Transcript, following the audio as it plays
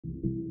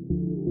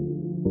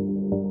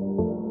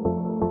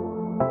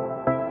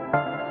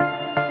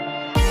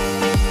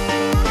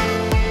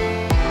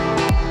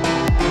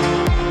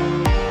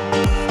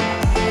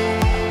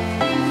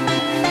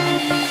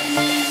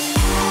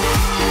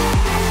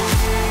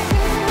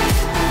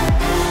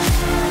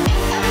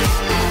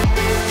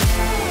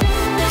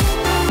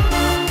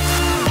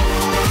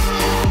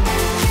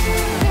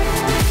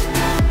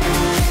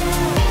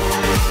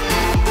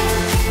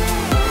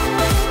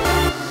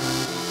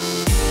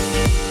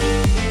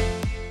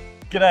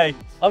G'day,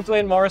 I'm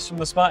Glenn Morris from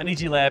the Smart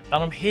Energy Lab,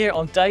 and I'm here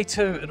on day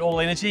 2 at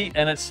All Energy,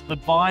 and the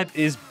vibe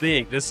is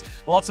big. There's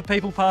lots of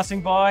people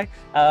passing by,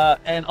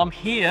 and I'm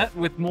here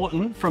with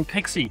Morten from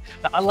Pixii.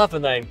 Now, I love the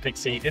name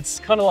Pixii. It's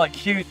kind of like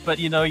cute, but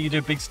you know, you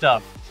do big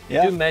stuff.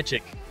 You do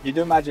magic. You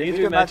do magic. You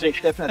do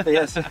magic, definitely,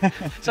 yes.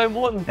 So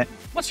Morten,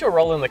 what's your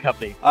role in the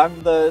company?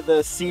 I'm the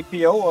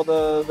CPO, or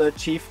the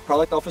Chief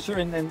Product Officer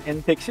in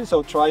Pixii.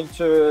 So trying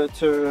to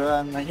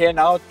here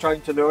now trying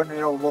to learn,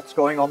 what's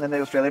going on in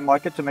the Australian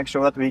market to make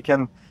sure that we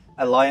can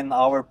align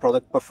our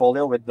product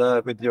portfolio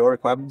with your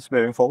requirements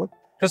moving forward.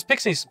 Because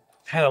Pixii's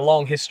had a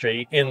long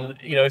history in,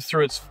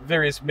 through its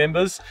various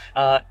members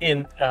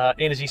in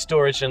energy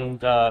storage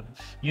and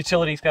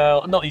utility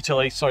scale, not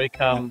utility, sorry,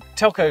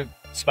 telco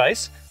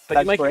space.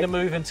 But you're making a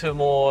move into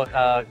more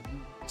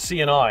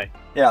C&I.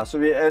 Yeah, so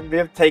we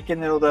have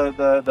taken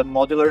the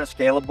modular and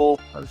scalable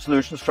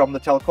solutions from the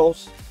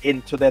telcos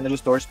into the energy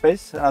storage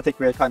space, and I think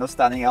we're kind of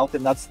standing out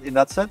in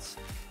that sense.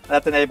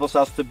 That enables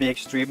us to be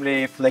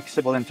extremely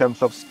flexible in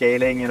terms of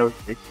scaling,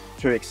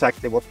 to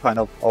exactly what kind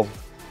of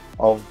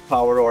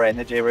power or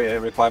energy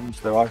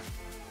requirements there are.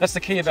 That's the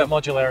key about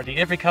modularity.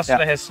 Every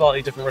customer has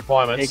slightly different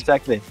requirements.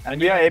 Exactly. And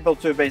we are able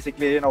to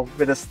basically,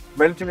 with a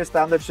relatively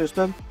standard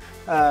system,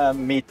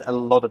 meet a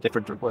lot of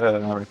different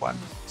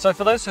requirements. So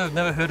for those who have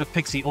never heard of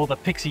Pixii or the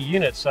Pixii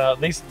units,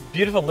 these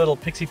beautiful little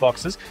Pixii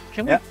boxes,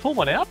 can we pull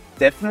one out?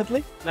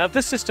 Definitely. Now, if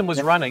this system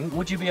was running,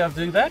 would you be able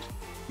to do that?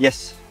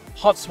 Yes.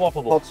 Hot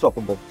swappable. Hot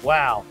swappable.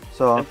 Wow.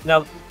 So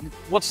now,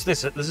 what's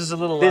this? This is a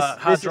little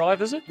hard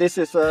drive, is it? This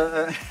is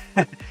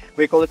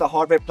we call it a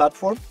hardware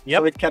platform. Yep.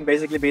 So it can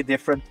basically be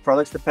different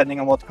products depending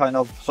on what kind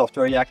of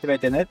software you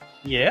activate in it.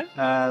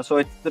 Yeah.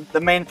 So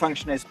the main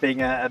function is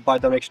being a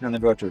bidirectional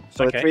inverter.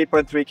 So a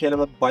 3.3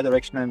 kilowatt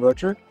bidirectional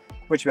inverter,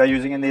 which we are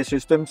using in these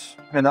systems,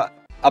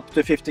 up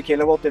to 50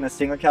 kilowatt in a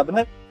single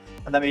cabinet,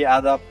 and then we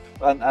add up,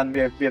 and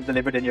we have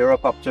delivered in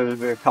Europe up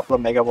to a couple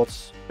of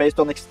megawatts based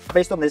on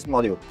this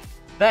module.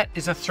 That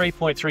is a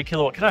 3.3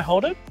 kilowatt. Can I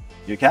hold it?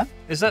 You can.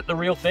 Is that the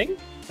real thing?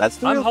 That's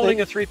the real thing. I'm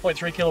holding a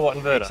 3.3 kilowatt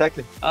inverter.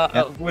 Exactly.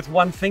 With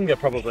one finger,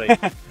 probably.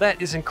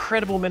 That is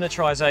incredible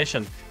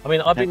miniaturization. I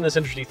mean, I've been in this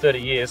industry 30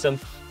 years,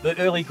 and the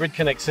early grid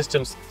connect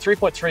systems,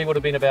 3.3 would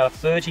have been about a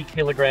 30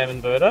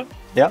 kilogram inverter.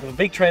 Yeah. With a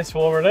big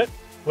transformer in it,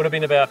 would have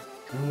been about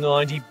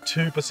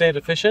 92%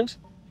 efficient.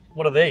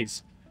 What are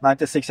these?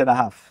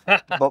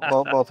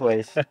 96.5, both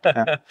ways.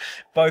 Yeah.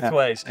 Both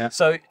ways. Yeah.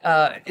 So,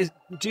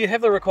 do you have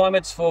the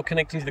requirements for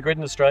connecting to the grid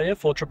in Australia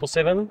for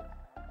 777?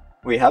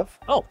 We have.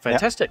 Oh,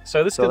 fantastic. Yeah.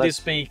 So could this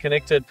be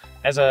connected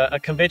as a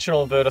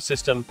conventional inverter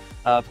system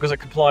because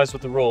it complies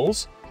with the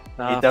rules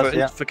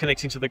for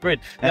connecting to the grid.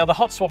 Yeah. Now, the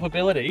hot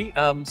swappability,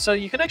 so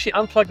you can actually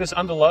unplug this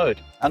under load.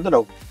 Under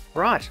load.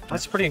 Right,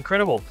 that's pretty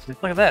incredible.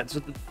 Look at that.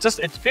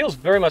 It feels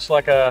very much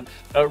like a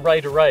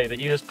ray-to-ray that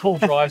you just pull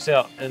drives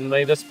out and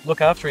they just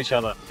look after each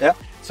other. Yeah.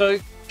 So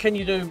can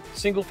you do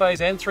single phase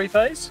and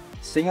 3-phase?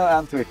 Single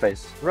and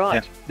 3-phase.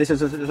 Right. Yeah. This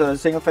is a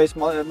single phase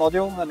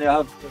module, and you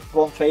have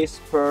one phase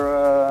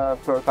per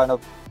kind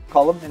of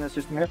column in the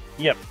system here.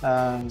 Yep.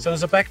 So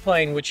there's a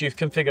backplane which you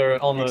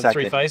configure on the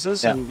 3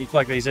 phases, and you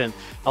plug these in.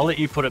 I'll let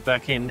you put it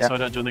back in so I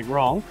don't do anything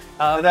wrong.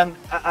 And then,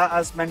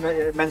 as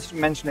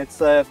mentioned,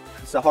 it's a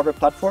hardware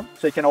platform,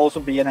 so it can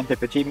also be an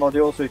MPPT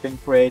module, so you can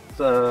create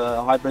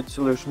hybrid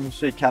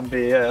solutions. It can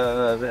be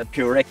a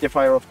pure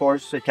rectifier, of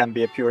course. It can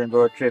be a pure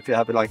inverter if you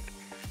have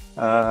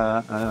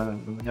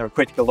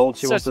critical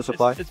loads you want to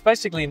supply. It's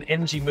basically an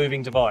energy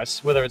moving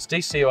device, whether it's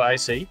DC or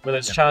AC, whether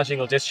it's charging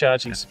or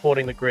discharging,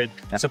 supporting the grid,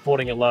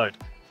 supporting a load.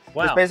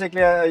 Wow. It's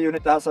basically a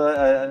unit that has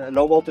a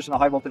low voltage and a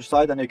high voltage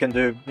side, and you can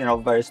do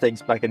various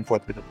things back and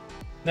forth with it.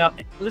 Now,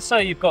 let's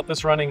say you've got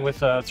this running with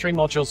 3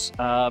 modules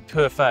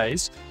per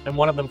phase, and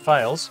one of them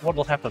fails. What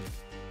will happen?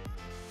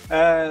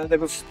 They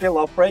will still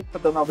operate,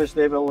 but then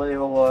obviously it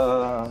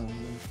will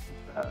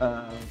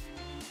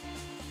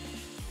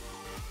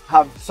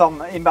have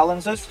some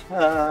imbalances,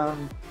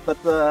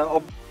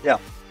 yeah.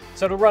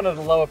 So to run at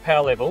a lower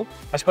power level,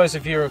 I suppose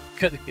if you're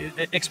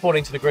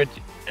exporting to the grid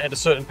at a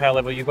certain power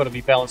level, you've got to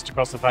be balanced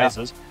across the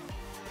phases. Yeah.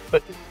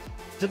 But it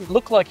didn't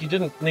look like you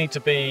didn't need to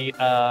be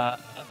a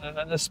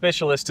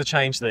specialist to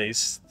change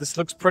these. This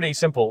looks pretty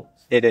simple.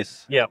 It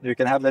is. Yeah. You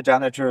can have the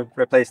janitor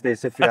replace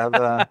this if you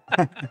have...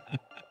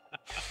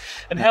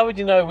 And how would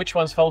you know which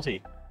one's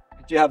faulty?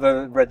 You have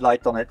a red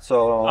light on it,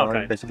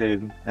 so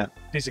basically, yeah.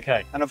 Piece of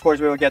cake. And of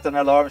course, we will get an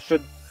alarm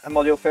should a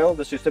module fail.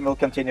 The system will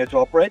continue to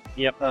operate.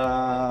 Yep.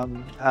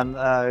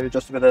 And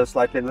just with a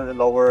slightly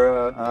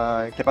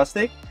lower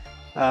capacity,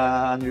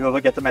 and you will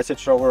get a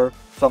message over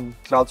some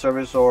cloud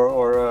service or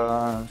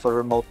sort of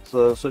remote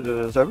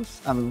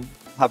service, and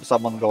have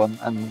someone go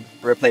and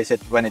replace it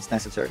when it's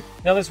necessary.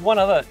 Now there's one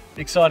other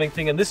exciting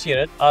thing in this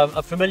unit. I'm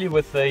familiar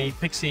with the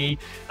Pixii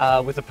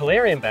with the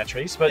Polarium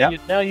batteries, but you're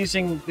now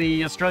using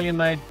the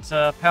Australian-made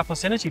Power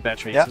Plus Energy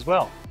batteries as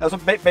well. So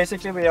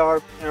basically we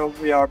are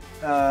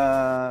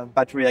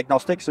battery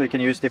agnostic, so we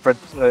can use different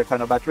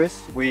kind of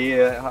batteries.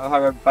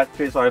 However,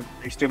 batteries are an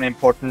extremely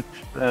important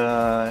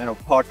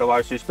part of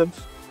our systems.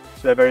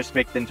 So we're very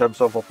strict in terms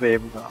of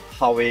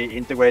how we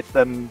integrate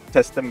them,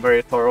 test them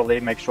very thoroughly,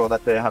 make sure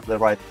that they have the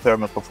right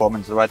thermal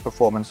performance, the right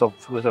performance of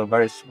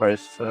various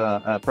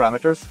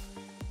parameters.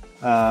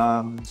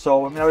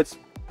 So it's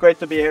great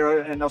to be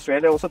here in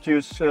Australia, also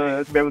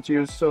to be able to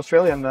use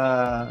Australian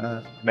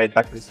made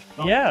batteries.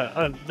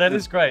 Yeah, that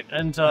is great.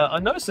 And I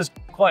noticed there's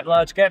quite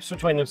large gaps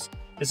between them.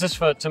 Is this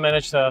to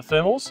manage the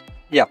thermals?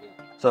 Yeah.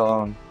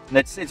 So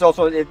it's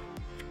also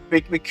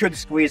we could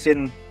squeeze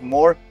in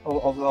more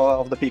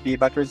of the PPE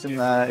batteries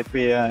if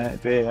we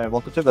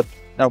wanted to, but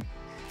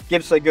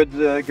gives a good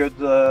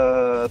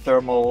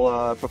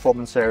thermal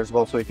performance there as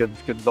well. So we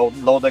could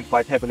load them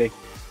quite heavily.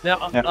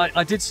 Now, yeah.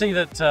 I did see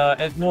that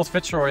at North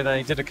Fitzroy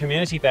they did a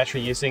community battery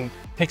using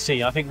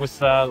Pixii, I think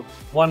with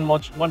one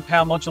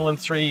power module and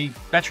 3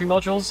 battery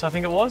modules, I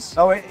think it was.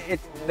 Oh,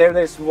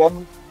 there's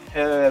one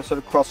sort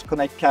of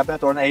cross-connect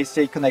cabinet or an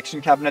AC connection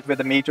cabinet with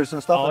the meters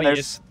and stuff. Oh, and there's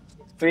yes.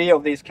 3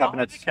 of these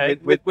cabinets. Oh, okay.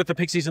 With the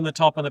Pixies in the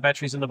top and the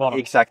batteries in the bottom.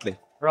 Exactly.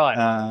 Right.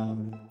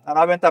 And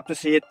I went up to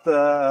see it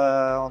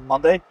on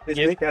Monday this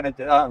week, and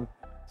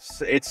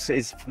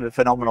it's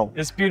phenomenal.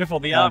 It's beautiful.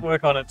 The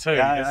artwork on it too.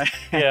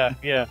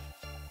 Yeah.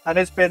 And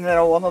it's been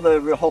one of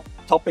the hot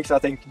topics, I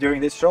think,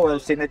 during this show.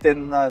 I've seen it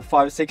in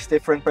 5-6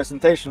 different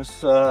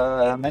presentations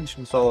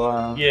mentioned.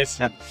 So yes,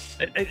 yeah.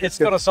 It's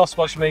got a soft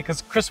spot for me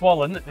because Chris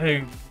Wallen,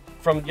 who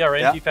from Yarra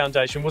Energy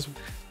Foundation, was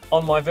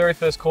on my very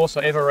first course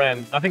I ever ran.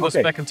 I think it was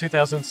back in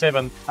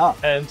 2007,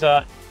 and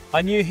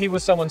I knew he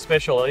was someone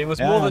special. He was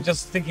more than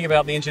just thinking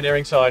about the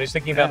engineering side. He's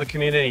thinking about the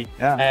community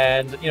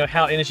and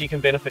how energy can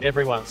benefit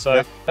everyone.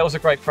 So that was a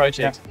great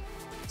project. Yeah.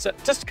 So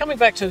just coming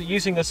back to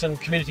using this in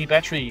community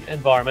battery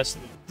environments,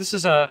 this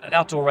is an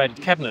outdoor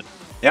rated cabinet.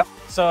 Yep.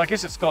 So I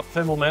guess it's got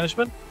thermal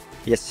management?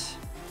 Yes.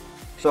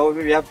 So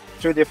we have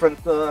 2 different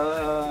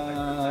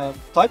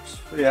types.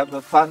 We have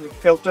the fan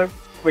filter,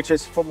 which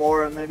is for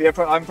more, maybe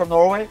I'm from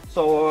Norway,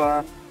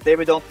 so there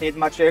we don't need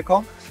much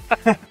aircon.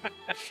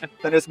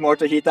 Then it's more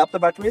to heat up the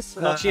batteries.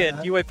 Not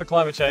yet, you wait for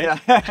climate change.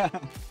 Yeah.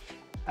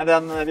 And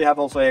then we have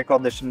also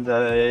air-conditioned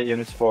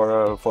units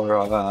for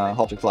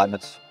hotter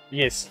climates.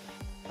 Yes.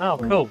 Oh,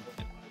 cool.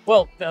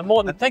 Well,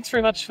 Morten, thanks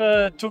very much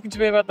for talking to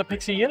me about the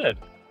Pixii unit.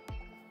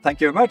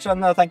 Thank you very much,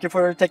 and thank you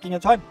for taking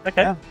your time.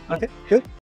 Okay. Yeah. Okay, good.